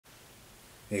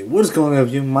Hey, what is going on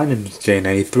with you? My name is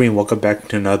J93 and welcome back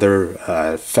to another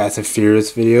Fast and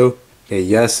Furious video. Okay,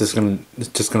 yes, it's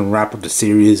just gonna wrap up the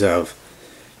series of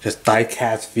just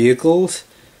die-cast vehicles.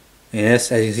 And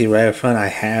yes, as you see right up front, I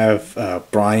have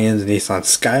Brian's Nissan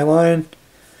Skyline,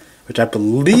 which I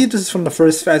believe this is from the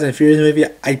first Fast and Furious movie.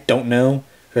 I don't know,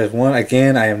 because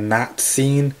again, I have not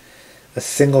seen a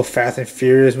single Fast and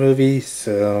Furious movie,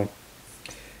 so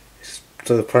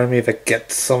the part of me if I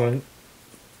get some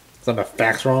of the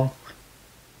facts wrong.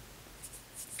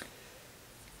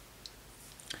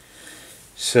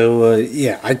 So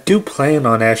yeah, I do plan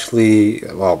on actually,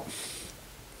 well,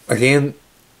 again,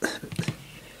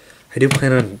 I do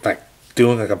plan on like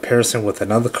doing a comparison with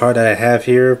another car that I have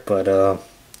here, but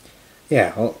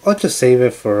yeah, I'll just save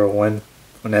it for when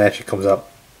it actually comes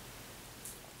up.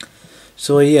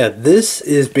 So yeah, this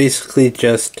is basically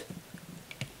just,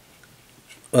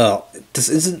 well, this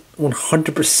isn't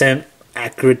 100%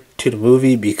 accurate to the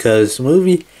movie because the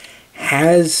movie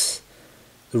has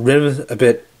the rims a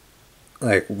bit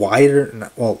like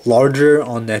wider, well, larger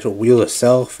on the actual wheel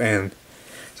itself, and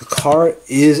the car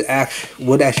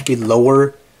would actually be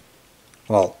lower.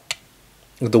 Well,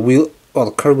 the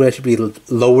car would actually be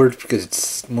lowered because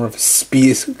it's more of a speed.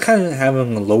 It's kind of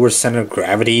having a lower center of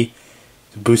gravity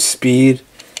to boost speed,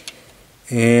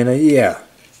 and yeah.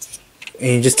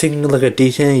 And just taking a look at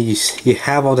detailing, you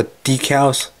have all the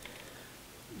decals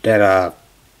that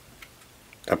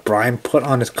Brian put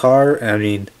on his car. I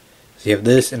mean, so you have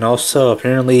this, and also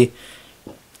apparently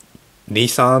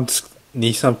Nissan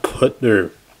put their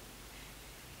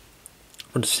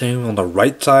same on the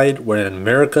right side, where in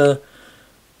America,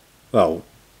 well,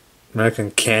 America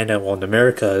and Canada, well, in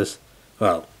America's,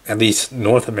 well, at least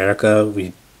North America,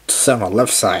 we set on the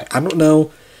left side. I don't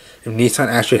know if Nissan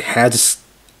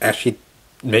actually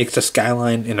makes the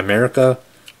Skyline in America,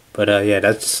 but yeah,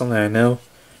 that's just something I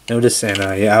noticed, and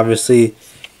yeah, obviously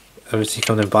come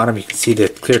to the bottom, you can see the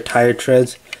clear tire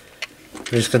treads.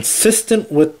 It's consistent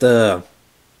with other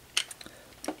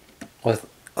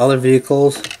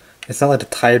vehicles. It's not like the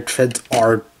tire treads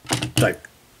are like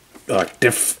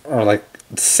the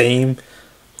same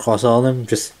across all of them.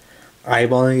 Just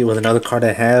eyeballing it with another car that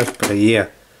I have, but yeah,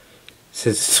 it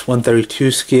says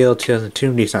 132 scale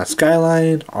 2002 Nissan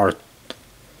Skyline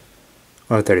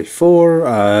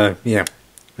R34. Yeah,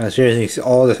 here you see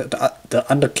all the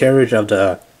undercarriage of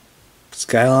the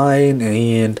Skyline,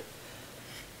 and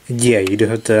yeah, you do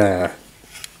have to.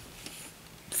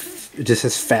 It just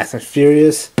says Fast and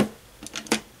Furious. I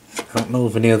don't know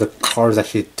if any other cars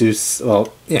actually do.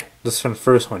 Well, yeah, this is from the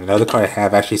first one. The other car I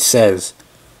have actually says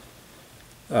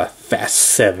Fast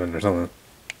 7 or something.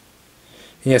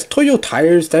 Yes, Toyo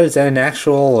Tires. That is an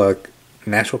actual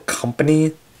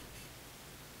company.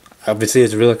 Obviously,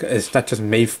 it's not just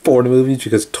made for the movies,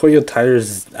 because Toyo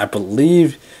Tires, I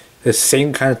believe, the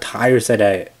same kind of tires of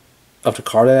the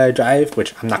car that I drive,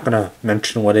 which I'm not gonna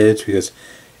mention what it is because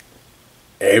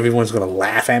everyone's gonna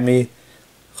laugh at me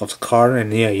of the car.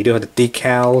 And yeah, you do have the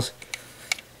decals,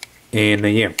 and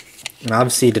yeah, and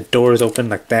obviously the doors open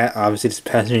like that. Obviously, this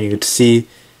passenger, you can see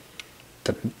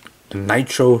the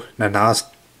nitro NOS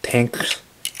tanks.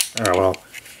 Well,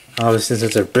 obviously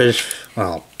since it's a British,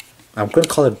 well, I'm gonna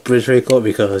call it British vehicle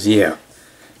because yeah,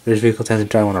 British vehicle tends to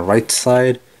drive on the right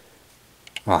side.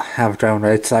 Well, I have drive on the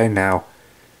right side now.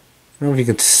 I don't know if you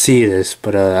can see this,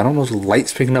 but I don't know if the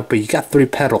light's picking up, but you got 3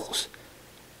 pedals.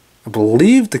 I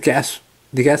believe the gas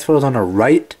pedal is on the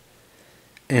right,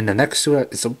 and the next to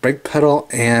it is a brake pedal,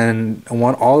 and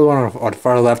all the one on the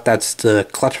far left, that's the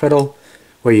clutch pedal,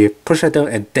 where you push that down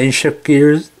and then shift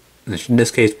gears. In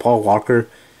this case, Paul Walker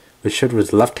would shift with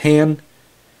his left hand.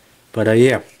 But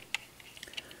yeah,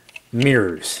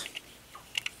 mirrors,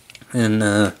 and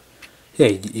yeah,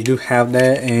 you do have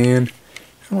that, and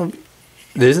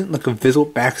there isn't like a visible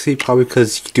backseat, probably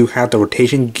because you do have the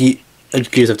rotation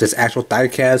gears of this actual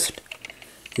diecast.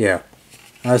 Yeah,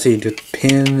 obviously you do the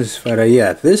pins, but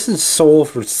yeah, this is sold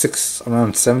for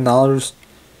around $7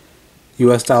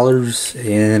 US dollars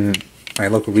in my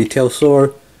local retail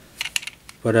store.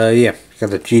 But yeah, you got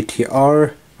the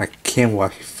GTR. I can't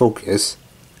actually focus.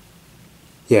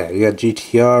 Yeah, you got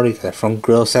GTR, you got that front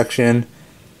grille section,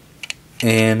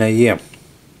 and yeah.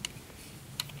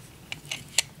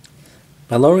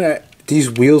 By lowering it, these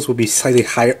wheels will be slightly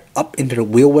higher up into the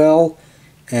wheel well,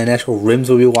 and actual rims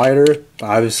will be wider. But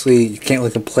obviously, you can't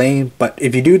really complain. But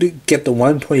if you do get the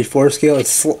 124 scale,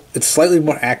 it's slightly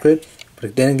more accurate.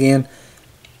 But then again,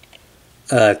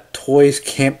 toys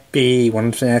can't be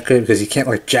 100% accurate because you can't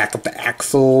like jack up the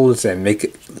axles and make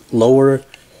it lower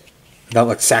without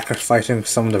like sacrificing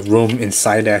some of the room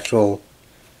inside the actual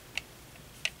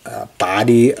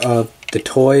body of the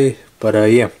toy. But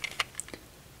yeah.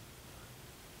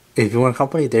 If you want a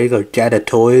company, there you go, Jada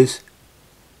Toys.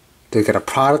 They got a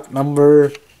product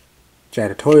number,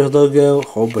 Jada Toys logo, a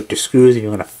whole bunch of screws if you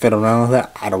want to fit around with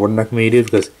that. I wouldn't recommend you do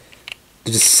because it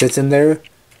just sits in there.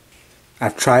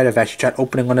 I've actually tried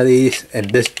opening one of these and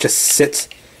this just sits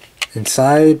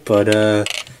inside, but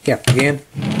yeah, again,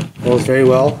 rolls very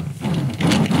well.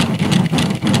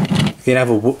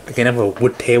 You can have a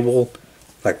wood table,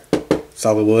 like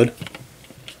solid wood.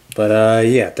 But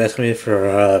yeah, that's gonna be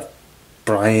for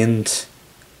Brian's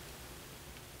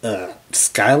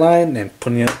skyline and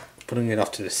putting it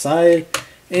off to the side.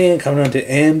 And coming on to the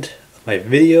end of my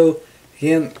video,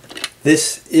 again,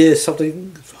 this is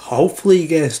something, hopefully you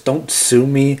guys don't sue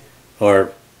me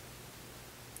or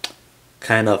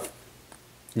kind of,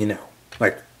 you know,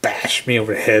 like bash me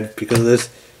over the head because of this.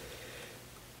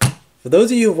 For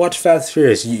those of you who watch Fast and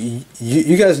Furious,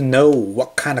 you guys know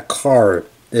what kind of car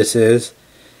this is.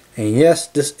 And yes,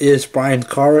 this is Brian's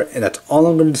car, and that's all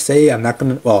I'm going to say. I'm not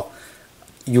going to, well,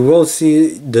 you will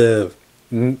see the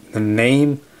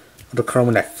name of the car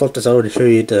when I flip this over to show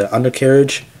you the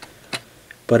undercarriage.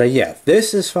 But yeah,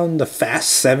 this is from the Fast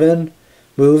 7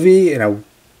 movie, and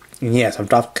yes, I'm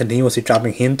continuously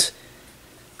dropping hints.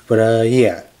 But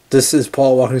yeah, this is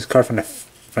Paul Walker's car from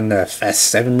the Fast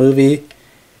 7 movie,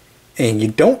 and you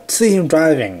don't see him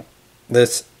driving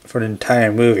this for the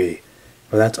entire movie.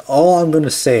 But that's all I'm going to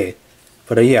say.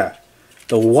 But yeah,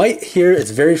 the white here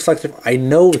is very reflective. I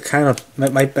know it kind of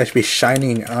might actually be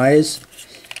shining eyes.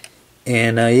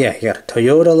 And yeah, you got a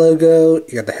Toyota logo,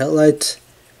 you got the headlights.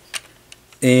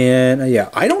 And yeah,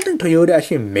 I don't think Toyota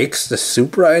actually makes the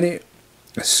Supra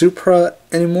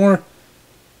anymore.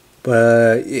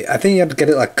 But I think you have to get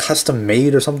it like custom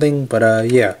made or something. But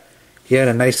yeah, he had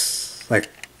a nice like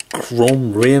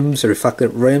chrome rims, or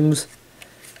reflective rims.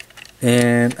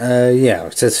 And yeah,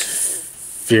 it says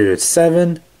Furious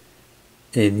 7.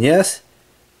 And yes,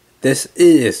 this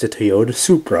is the Toyota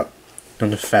Supra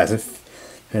from the Fast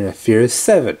and Furious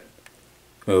 7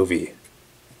 movie.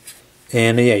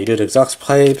 And yeah, you do the exhaust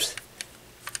pipes.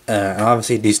 And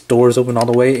obviously these doors open all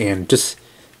the way. And just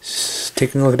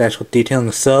taking a look at the actual detailing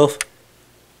itself.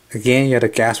 Again, you got the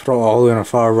gas pedal all the way on the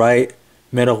far right.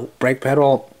 Middle brake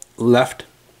pedal left.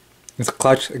 It's a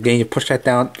clutch. Again, you push that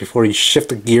down before you shift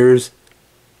the gears.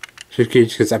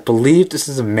 Because I believe this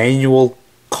is a manual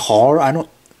car. I don't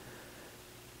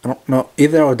know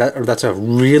either, or that's a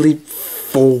really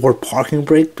forward parking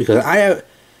brake. Because I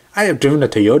have driven a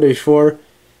Toyota before,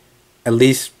 at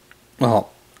least, well,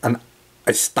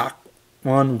 a stock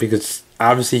one, because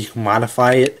obviously you can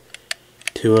modify it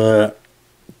to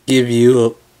give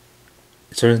you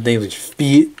certain things with your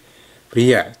feet. But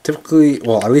yeah, typically,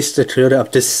 well, at least the Toyota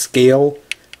of this scale,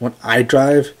 when I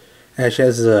drive, actually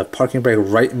has a parking brake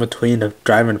right in between the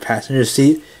driver and the passenger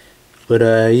seat. But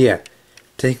yeah,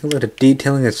 taking a look at the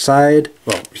detailing inside,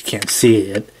 well, you can't see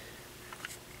it.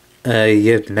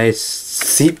 You have nice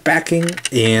seat backing,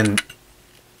 and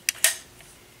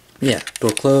yeah,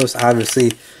 door closed.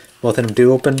 Obviously, both of them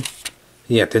do open.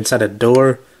 Yeah, the inside the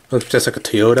door looks just like a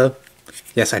Toyota.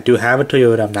 Yes, I do have a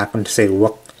Toyota. I'm not going to say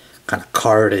what kind of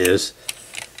car it is.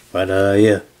 But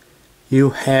yeah, you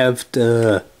have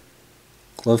the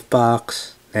glove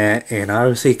box, and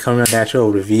obviously coming on the actual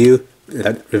reveal.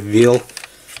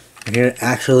 And here,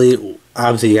 actually,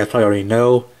 obviously you guys probably already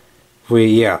know,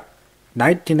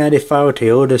 1995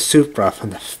 Toyota Supra from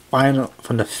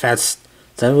the Fast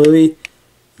 7 movie.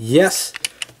 Yes,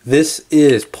 this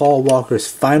is Paul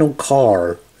Walker's final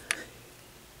car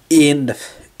in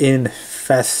the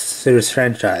Fast Series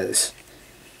franchise.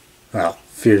 Well,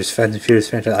 Fast and Furious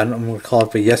franchise, I don't know what I'm going to call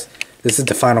it, but yes, this is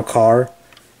the final car.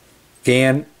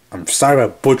 Again, I'm sorry to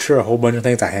butcher a whole bunch of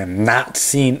things. I have not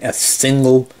seen a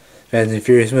single Fast and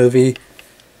Furious movie.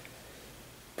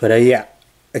 But yeah,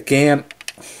 again,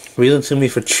 reason to me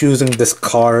for choosing this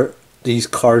car, these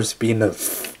cars being the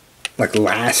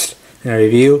last in a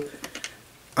review,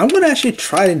 I'm going to actually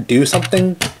try and do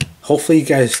something. Hopefully you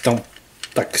guys don't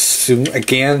sue me.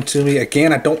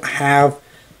 Again, I don't have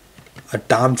a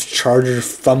Dom's Charger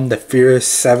from the Furious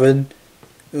 7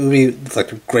 movie, like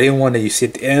the gray one that you see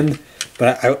at the end,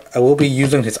 but I will be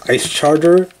using his Ice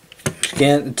Charger.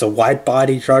 Again, it's a wide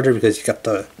body charger because you got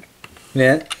the,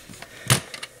 yeah.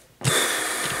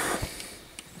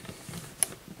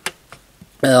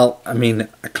 Well, I mean,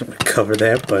 I couldn't cover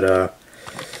that, but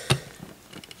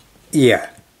yeah.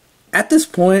 At this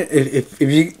point, if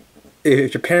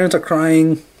your parents are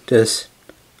crying, just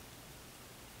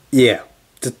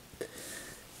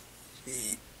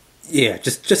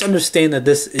just understand that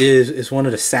this is one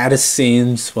of the saddest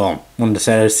scenes. Well, one of the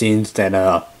saddest scenes that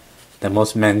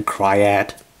most men cry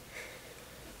at.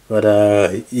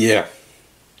 But yeah.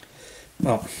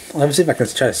 Well, let me see if I can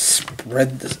try to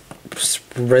spread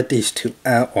these two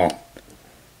out. Well,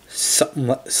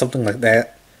 something like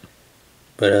that.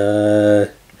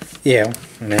 But yeah,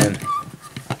 and then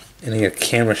I need a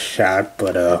camera shot,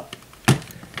 but I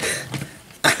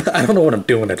don't know what I'm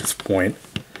doing at this point.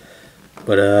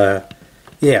 But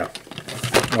yeah.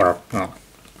 Or well,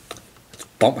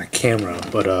 bump my camera,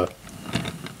 but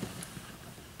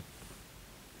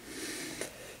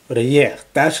yeah,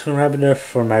 that's gonna wrap it up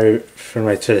for my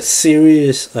sort of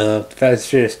series, Fast and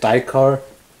Furious Diecast,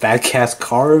 Fatcast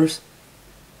Cars.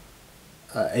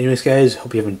 Anyways, guys,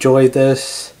 hope you have enjoyed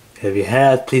this. If you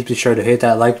have, please be sure to hit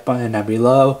that like button down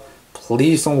below.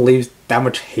 Please don't leave that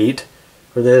much hate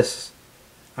for this.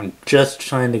 I'm just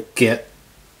trying to get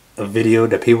a video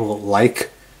that people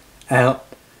like out.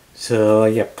 So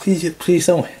yeah, please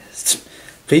don't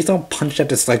punch that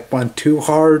dislike button too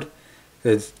hard,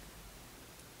 because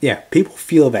yeah, people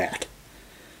feel that.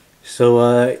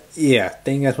 So yeah,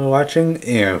 thank you guys for watching,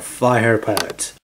 and fly hard pilots.